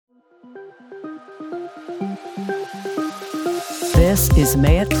This is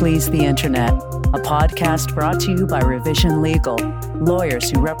May It Please the Internet, a podcast brought to you by Revision Legal, lawyers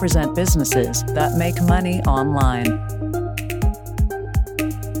who represent businesses that make money online.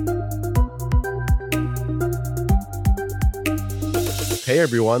 Hey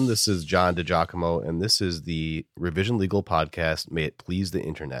everyone, this is John DiGiacomo, and this is the Revision Legal podcast, May It Please the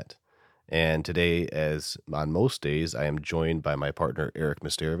Internet. And today, as on most days, I am joined by my partner, Eric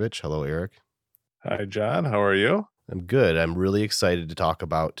Misterovich. Hello, Eric. Hi, John. How are you? I'm good. I'm really excited to talk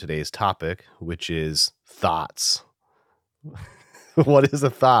about today's topic, which is thoughts. What is a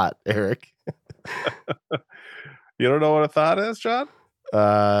thought, Eric? You don't know what a thought is, John?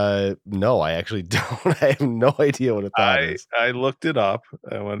 No, I actually don't. I have no idea what a thought is. I looked it up.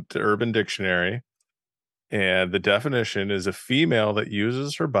 I went to Urban Dictionary, and the definition is a female that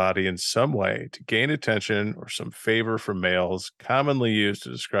uses her body in some way to gain attention or some favor from males, commonly used to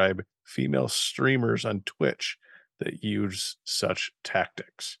describe female streamers on Twitch that use such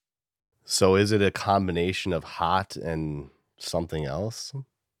tactics. So is it a combination of hot and something else?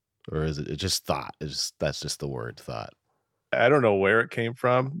 Or is it just thought? That's just the word thought. I don't know where it came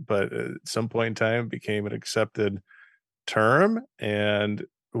from, but at some point in time it became an accepted term. And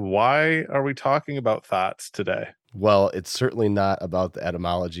why are we talking about thoughts today? Well, it's certainly not about the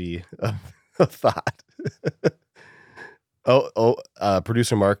etymology of thought.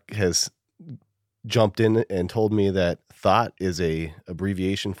 Producer Mark has jumped in and told me that thought is a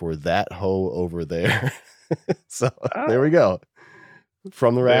abbreviation for that hoe over there. So there we go.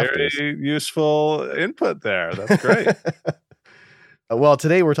 From the rafters. Very useful input there. That's great. Well,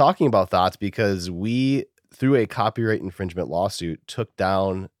 today we're talking about thoughts because we, through a copyright infringement lawsuit, took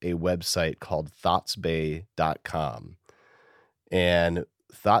down a website called Thotsbay.com. And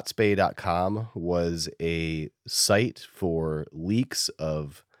Thotsbay.com was a site for leaks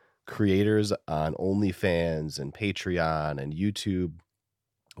of creators on OnlyFans and Patreon and YouTube,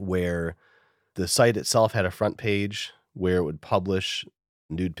 where the site itself had a front page where it would publish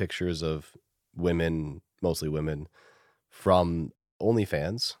nude pictures of women, mostly women, from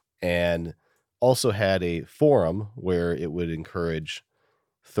OnlyFans, and also had a forum where it would encourage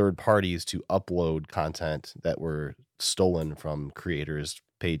third parties to upload content that were stolen from creators'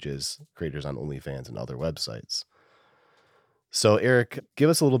 pages, creators on OnlyFans and other websites. So, Eric, give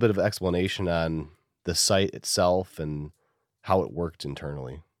us a little bit of explanation on the site itself and how it worked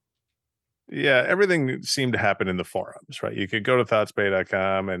internally. Yeah, everything seemed to happen in the forums, right? You could go to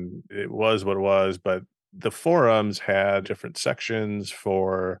thotsbay.com and it was what it was, but the forums had different sections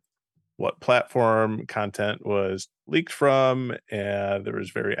for what platform content was leaked from, and there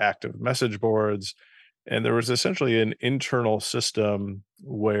was very active message boards, and there was essentially an internal system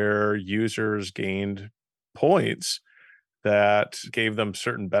where users gained points that gave them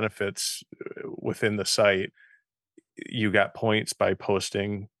certain benefits within the site. You got points by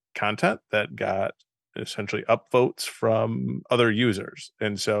posting content that got essentially upvotes from other users.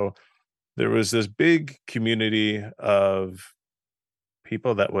 And so there was this big community of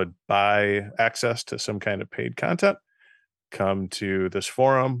people that would buy access to some kind of paid content, come to this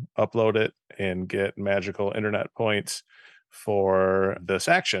forum, upload it, and get magical internet points for this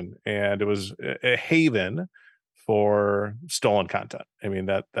action. And it was a haven for stolen content. I mean,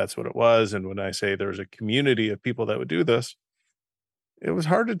 that's what it was. And when I say there's a community of people that would do this, it was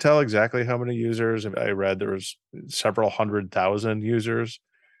hard to tell exactly how many users. I read there was several 100,000 users.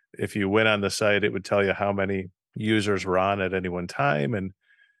 If you went on the site, it would tell you how many users were on at any one time. And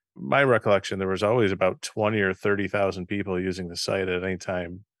my recollection, there was always about 20 or 30,000 people using the site at any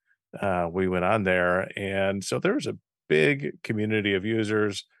time we went on there. And so there was a big community of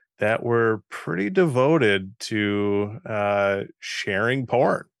users that were pretty devoted to sharing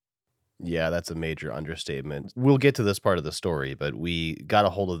porn. Yeah, that's a major understatement. We'll get to this part of the story, but we got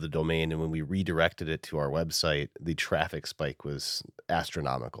a hold of the domain, and when we redirected it to our website, the traffic spike was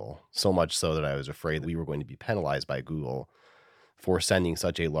astronomical. So much so that I was afraid we were going to be penalized by Google for sending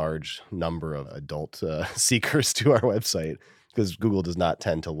such a large number of adult seekers to our website, because Google does not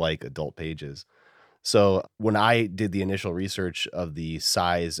tend to like adult pages. So when I did the initial research of the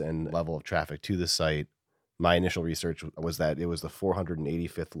size and level of traffic to the site, my initial research was that it was the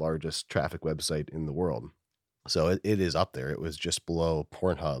 485th largest traffic website in the world. So it is up there. It was just below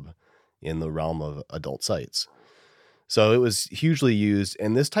Pornhub in the realm of adult sites. So it was hugely used.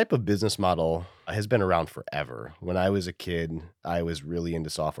 And this type of business model has been around forever. When I was a kid, I was really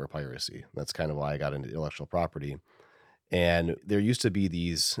into software piracy. That's kind of why I got into intellectual property. And there used to be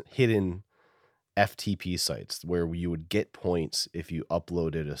these hidden FTP sites where you would get points if you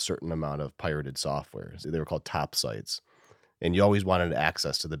uploaded a certain amount of pirated software. So they were called top sites. And you always wanted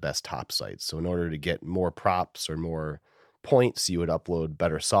access to the best top sites. So in order to get more props or more points, you would upload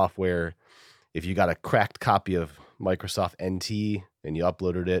better software. If you got a cracked copy of Microsoft NT and you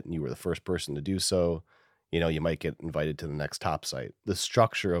uploaded it and you were the first person to do so, you might get invited to the next top site. The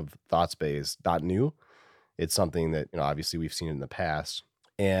structure of Thotsbay is not new. It's something that, obviously we've seen in the past.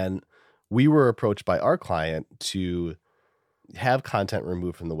 And we were approached by our client to have content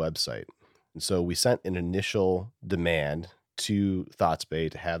removed from the website. And so we sent an initial demand to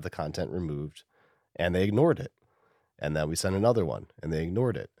Thotsbay to have the content removed, and they ignored it. And then we sent another one, and they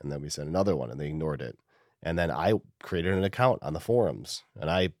ignored it. And then we sent another one, and they ignored it. And then I created an account on the forums, and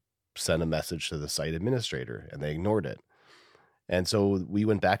I sent a message to the site administrator, and they ignored it. And so we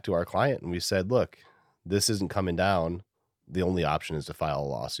went back to our client, and we said, look, this isn't coming down. The only option is to file a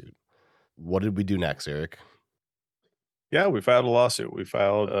lawsuit. What did we do next, Eric? Yeah, we filed a lawsuit. We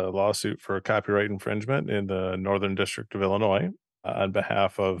filed a lawsuit for copyright infringement in the Northern District of Illinois on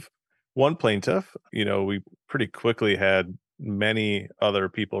behalf of one plaintiff. We pretty quickly had many other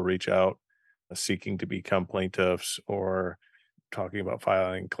people reach out seeking to become plaintiffs or talking about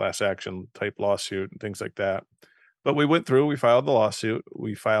filing class action type lawsuit and things like that. But we filed the lawsuit.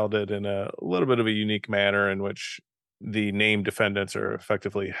 We filed it in a little bit of a unique manner in which the named defendants are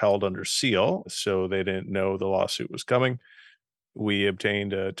effectively held under seal, so they didn't know the lawsuit was coming. We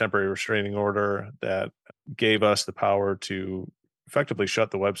obtained a temporary restraining order that gave us the power to effectively shut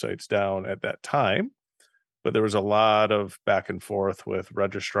the websites down at that time. But there was a lot of back and forth with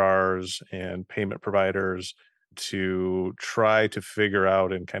registrars and payment providers to try to figure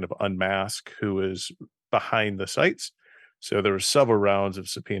out and kind of unmask who is behind the sites. So there were several rounds of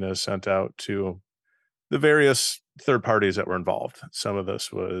subpoenas sent out to the various third parties that were involved. Some of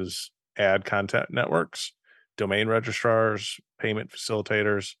this was ad content networks, domain registrars, payment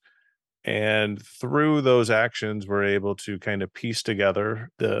facilitators. And through those actions, we're able to kind of piece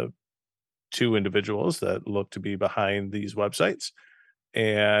together the two individuals that look to be behind these websites.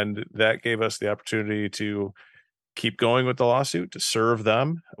 And that gave us the opportunity to keep going with the lawsuit, to serve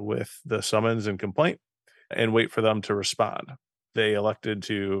them with the summons and complaint, and wait for them to respond. They elected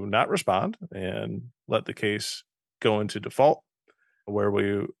to not respond and let the case go into default, where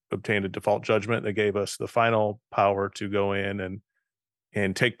we obtained a default judgment that gave us the final power to go in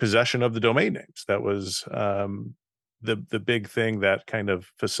and take possession of the domain names. That was the big thing that kind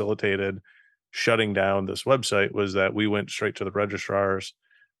of facilitated shutting down this website, was that we went straight to the registrars,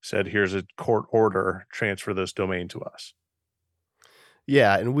 said, here's a court order, transfer this domain to us.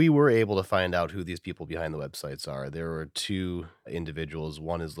 Yeah, and we were able to find out who these people behind the websites are. There were two individuals.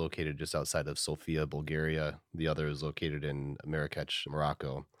 One is located just outside of Sofia, Bulgaria. The other is located in Marrakech,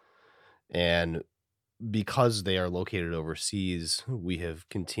 Morocco. And because they are located overseas, we have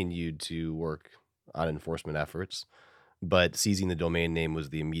continued to work on enforcement efforts. But seizing the domain name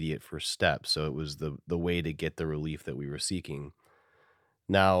was the immediate first step. So it was the way to get the relief that we were seeking.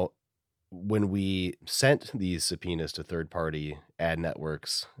 Now, when we sent these subpoenas to third-party ad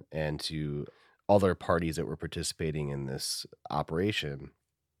networks and to other parties that were participating in this operation,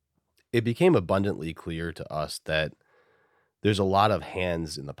 it became abundantly clear to us that there's a lot of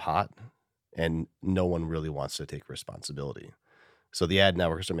hands in the pot and no one really wants to take responsibility. So the ad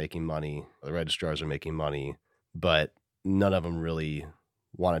networks are making money, the registrars are making money, but none of them really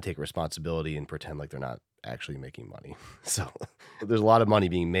want to take responsibility and pretend like they're not actually making money. So there's a lot of money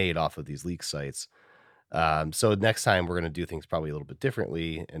being made off of these leak sites. So next time we're going to do things probably a little bit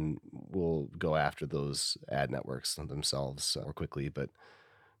differently, and we'll go after those ad networks themselves more quickly. But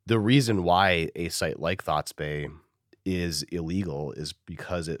the reason why a site like Thotsbay is illegal is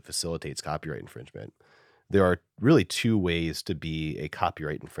because it facilitates copyright infringement. There are really two ways to be a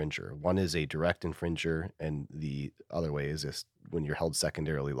copyright infringer. One is a direct infringer, and the other way is when you're held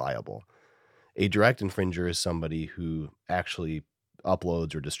secondarily liable. A direct infringer is somebody who actually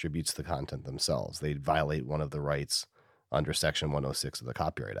uploads or distributes the content themselves. They violate one of the rights under Section 106 of the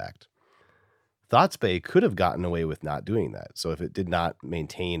Copyright Act. Thotsbay could have gotten away with not doing that. So if it did not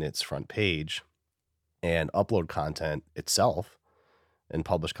maintain its front page and upload content itself and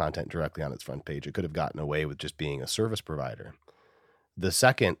publish content directly on its front page, it could have gotten away with just being a service provider. The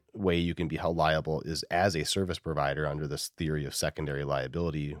second way you can be held liable is as a service provider under this theory of secondary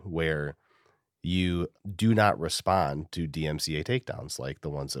liability, where you do not respond to DMCA takedowns like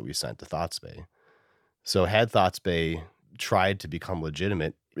the ones that we sent to Thotsbay. So had Thotsbay tried to become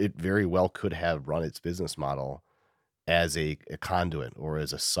legitimate, it very well could have run its business model as a conduit or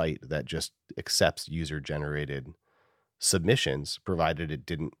as a site that just accepts user-generated submissions, provided it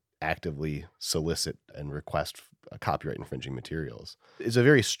didn't actively solicit and request copyright infringing materials. It's a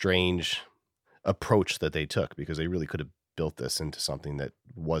very strange approach that they took, because they really could have built this into something that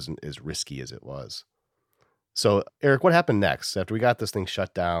wasn't as risky as it was. So, Eric, what happened next? After we got this thing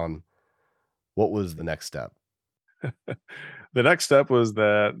shut down, what was the next step? The next step was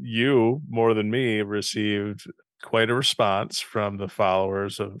that you, more than me, received quite a response from the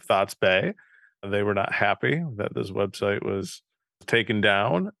followers of Thotsbay. They were not happy that this website was taken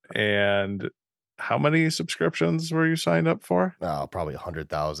down. And how many subscriptions were you signed up for? Oh, probably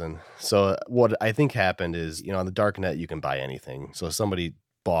 100,000. So what I think happened is, on the dark net, you can buy anything. So if somebody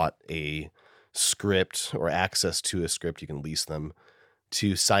bought a script or access to a script, you can lease them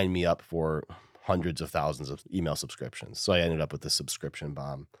to sign me up for hundreds of thousands of email subscriptions. So I ended up with the subscription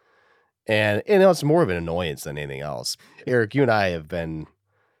bomb. And it's more of an annoyance than anything else. Eric, you and I have been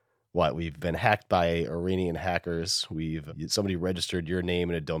we've been hacked by Iranian hackers. Somebody registered your name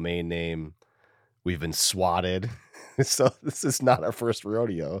and a domain name. We've been swatted. So this is not our first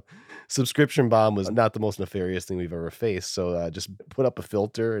rodeo. Subscription bomb was not the most nefarious thing we've ever faced. So just put up a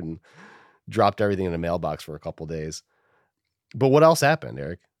filter and dropped everything in a mailbox for a couple days. But what else happened,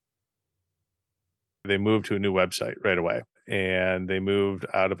 Eric? They moved to a new website right away, and they moved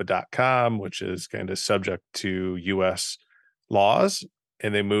out of a .com, which is kind of subject to US laws,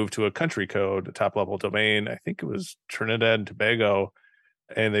 and they moved to a country code, a top level domain. I think it was Trinidad and Tobago,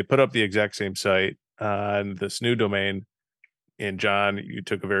 and they put up the exact same site on this new domain. And John, you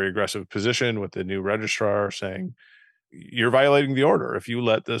took a very aggressive position with the new registrar saying, you're violating the order. If you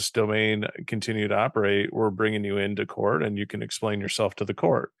let this domain continue to operate, we're bringing you into court and you can explain yourself to the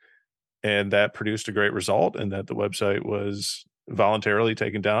court. And that produced a great result, and that the website was voluntarily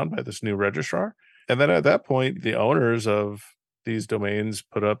taken down by this new registrar. And then at that point, the owners of these domains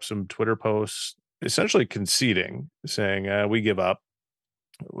put up some Twitter posts, essentially conceding, saying, we give up.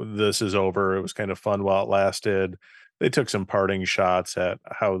 This is over. It was kind of fun while it lasted. They took some parting shots at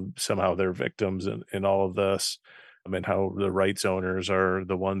how somehow they're victims in all of this. And how the rights owners are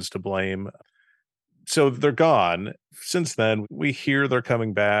the ones to blame. So they're gone. Since then, we hear they're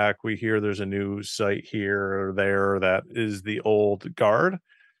coming back. We hear there's a new site here or there that is the old guard.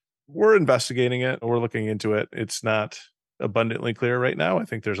 We're investigating it. We're looking into it. It's not abundantly clear right now. I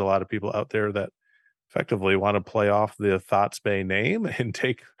think there's a lot of people out there that effectively want to play off the Thotsbay name and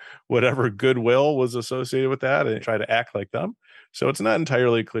take whatever goodwill was associated with that and try to act like them. So it's not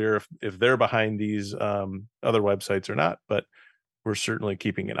entirely clear if they're behind these other websites or not, but we're certainly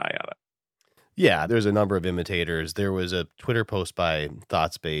keeping an eye on it. Yeah, there's a number of imitators. There was a Twitter post by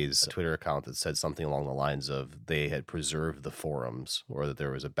Thotsbay's Twitter account that said something along the lines of they had preserved the forums, or that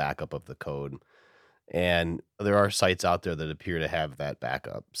there was a backup of the code. And there are sites out there that appear to have that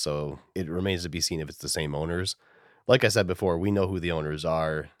backup. So it remains to be seen if it's the same owners. Like I said before, we know who the owners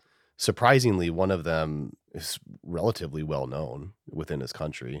are. Surprisingly, one of them is relatively well known within his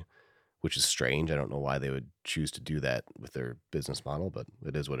country, which is strange. I don't know why they would choose to do that with their business model, but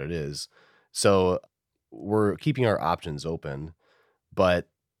it is what it is. So we're keeping our options open. But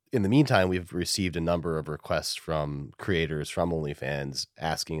in the meantime, we've received a number of requests from creators from OnlyFans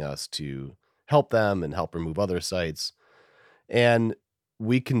asking us to help them and help remove other sites. And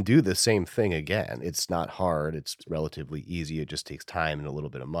we can do the same thing again. It's not hard. It's relatively easy. It just takes time and a little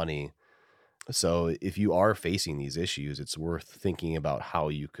bit of money. So if you are facing these issues, it's worth thinking about how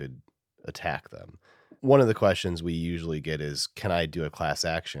you could attack them. One of the questions we usually get is, can I do a class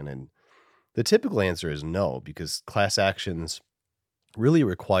action? And the typical answer is no, because class actions really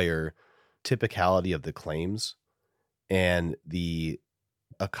require typicality of the claims, and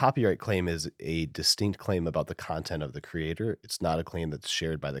a copyright claim is a distinct claim about the content of the creator. It's not a claim that's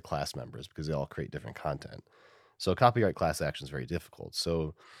shared by the class members because they all create different content. So a copyright class action is very difficult.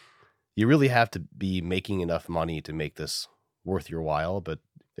 So you really have to be making enough money to make this worth your while, but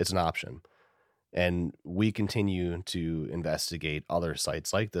it's an option. And we continue to investigate other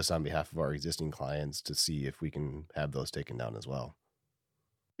sites like this on behalf of our existing clients to see if we can have those taken down as well.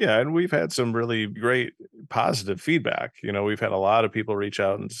 Yeah, and we've had some really great positive feedback. We've had a lot of people reach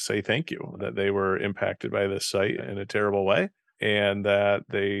out and say thank you, that they were impacted by this site in a terrible way and that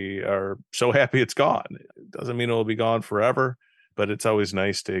they are so happy it's gone. It doesn't mean it will be gone forever, but it's always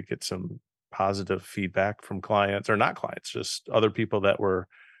nice to get some positive feedback from clients, or not clients, just other people that were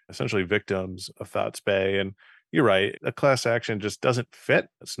essentially victims of Thotsbay. And you're right, a class action just doesn't fit.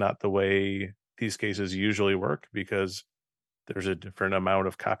 It's not the way these cases usually work, because there's a different amount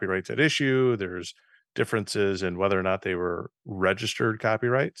of copyrights at issue. There's differences in whether or not they were registered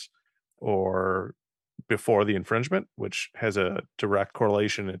copyrights or before the infringement, which has a direct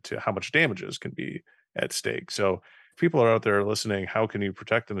correlation into how much damages can be at stake. So if people are out there listening, how can you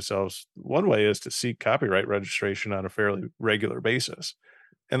protect themselves? One way is to seek copyright registration on a fairly regular basis.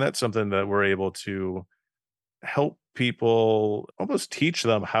 And that's something that we're able to help people, almost teach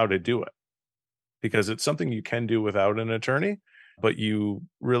them how to do it. because it's something you can do without an attorney, but you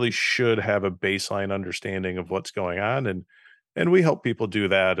really should have a baseline understanding of what's going on. And we help people do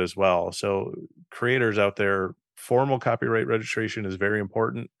that as well. So creators out there, formal copyright registration is very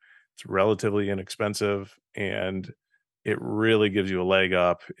important. It's relatively inexpensive, and it really gives you a leg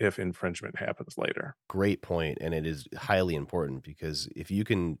up if infringement happens later. Great point, and it is highly important because if you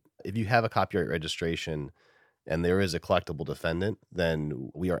have a copyright registration and there is a collectible defendant,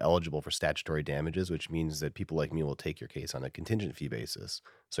 then we are eligible for statutory damages, which means that people like me will take your case on a contingent fee basis.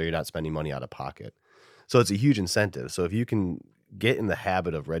 So you're not spending money out of pocket. So it's a huge incentive. So if you can get in the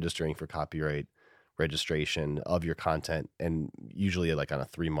habit of registering for copyright registration of your content, and usually like on a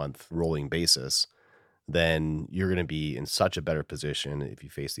 3-month rolling basis, then you're going to be in such a better position if you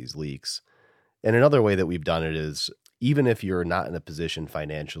face these leaks. And another way that we've done it is, even if you're not in a position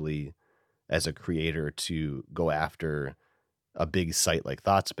financially as a creator to go after a big site like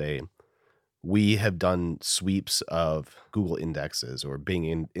Thotsbay, we have done sweeps of Google indexes or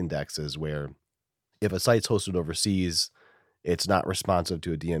Bing indexes where if a site's hosted overseas, it's not responsive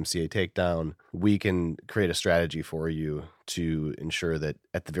to a DMCA takedown, we can create a strategy for you to ensure that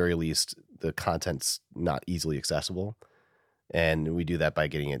at the very least, the content's not easily accessible. And we do that by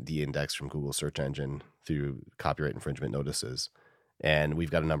getting it de-indexed from Google search engine through copyright infringement notices. And we've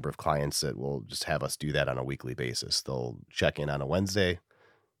got a number of clients that will just have us do that on a weekly basis. They'll check in on a Wednesday,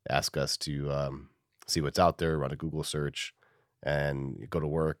 ask us to see what's out there, run a Google search, and go to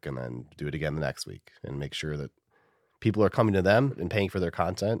work, and then do it again the next week and make sure that people are coming to them and paying for their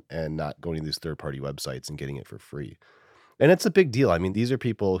content and not going to these third-party websites and getting it for free. And it's a big deal. I mean, these are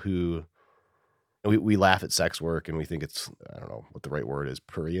people who we laugh at sex work and we think it's, I don't know what the right word is,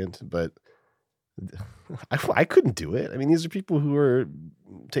 prurient, but I couldn't do it. I mean, these are people who are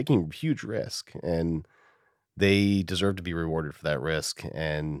taking huge risk, and they deserve to be rewarded for that risk.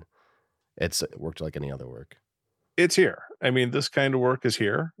 And it's worked like any other work. It's here. I mean, this kind of work is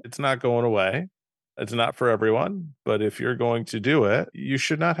here. It's not going away. It's not for everyone, but if you're going to do it, you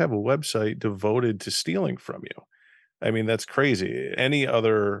should not have a website devoted to stealing from you. I mean, that's crazy. Any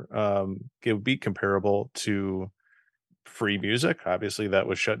other, it would be comparable to free music. Obviously, that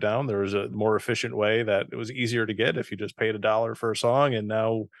was shut down. There was a more efficient way that it was easier to get if you just paid $1 for a song, and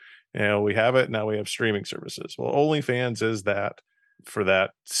now, we have it. Now we have streaming services. Well, OnlyFans is that for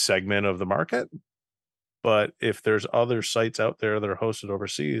that segment of the market. But if there's other sites out there that are hosted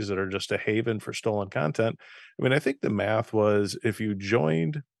overseas that are just a haven for stolen content, I mean, I think the math was if you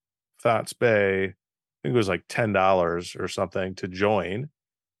joined Thotsbay, I think it was like $10 or something to join.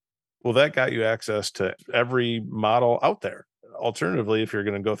 Well, that got you access to every model out there. Alternatively, if you're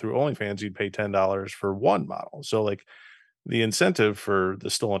going to go through OnlyFans, you'd pay $10 for one model. So like the incentive for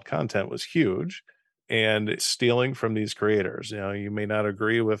the stolen content was huge, and stealing from these creators. You may not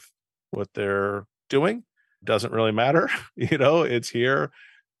agree with what they're doing. Doesn't really matter. It's here,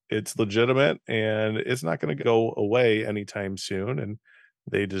 it's legitimate, and it's not going to go away anytime soon. And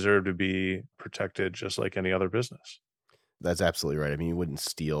they deserve to be protected just like any other business. That's absolutely right. I mean, you wouldn't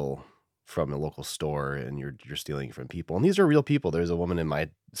steal from a local store, and you're stealing from people. And these are real people. There's a woman in my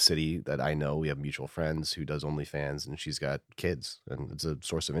city that I know. We have mutual friends who does OnlyFans, and she's got kids, and it's a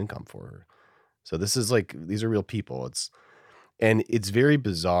source of income for her. So this is like, these are real people. It's very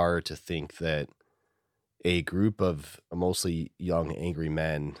bizarre to think that a group of mostly young, angry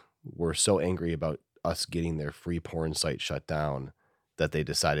men were so angry about us getting their free porn site shut down that they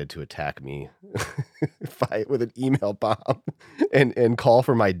decided to attack me with an email bomb and call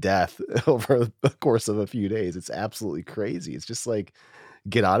for my death over the course of a few days. It's absolutely crazy. It's just like,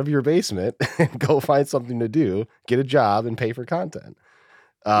 get out of your basement and go find something to do, get a job, and pay for content.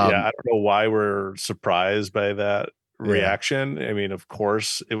 I don't know why we're surprised by that reaction. I mean, of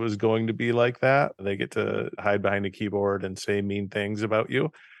course it was going to be like that. They get to hide behind a keyboard and say mean things about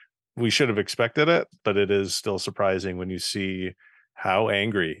you. We should have expected it, but it is still surprising when you see how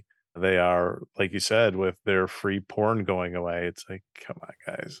angry they are, like you said, with their free porn going away. It's like, come on,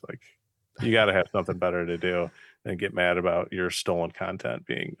 guys, like, you got to have something better to do than get mad about your stolen content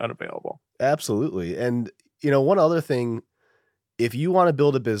being unavailable. Absolutely. And one other thing, if you want to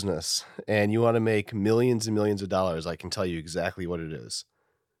build a business and you want to make millions and millions of dollars, I can tell you exactly what it is.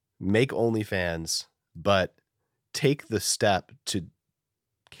 Make OnlyFans, but take the step to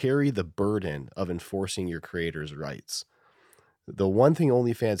carry the burden of enforcing your creators' rights. The one thing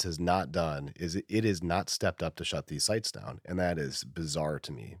OnlyFans has not done is it has not stepped up to shut these sites down. And that is bizarre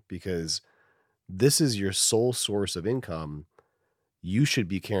to me, because this is your sole source of income. You should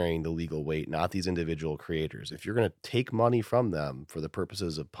be carrying the legal weight, not these individual creators. If you're going to take money from them for the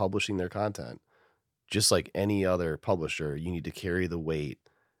purposes of publishing their content, just like any other publisher, you need to carry the weight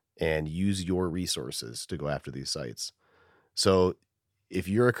and use your resources to go after these sites. So if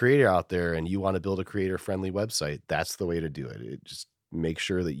you're a creator out there and you want to build a creator-friendly website, that's the way to do it. It just make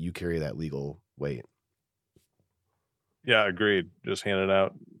sure that you carry that legal weight. Yeah, agreed. Just handing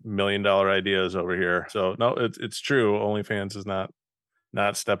out $1 million ideas over here. So no, it's true. OnlyFans is not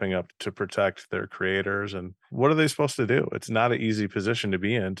stepping up to protect their creators. And what are they supposed to do? It's not an easy position to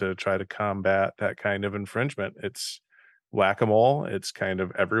be in to try to combat that kind of infringement. It's whack-a-mole. It's kind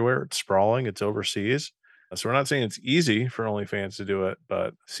of everywhere. It's sprawling. It's overseas. So we're not saying it's easy for OnlyFans to do it,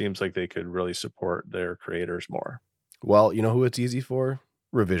 but seems like they could really support their creators more. Well, you know who it's easy for?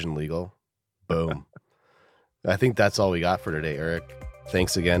 Revision Legal. Boom. I think that's all we got for today, Eric.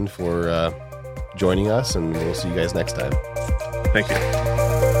 Thanks again for joining us, and we'll see you guys next time. Thank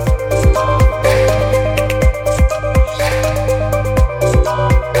you.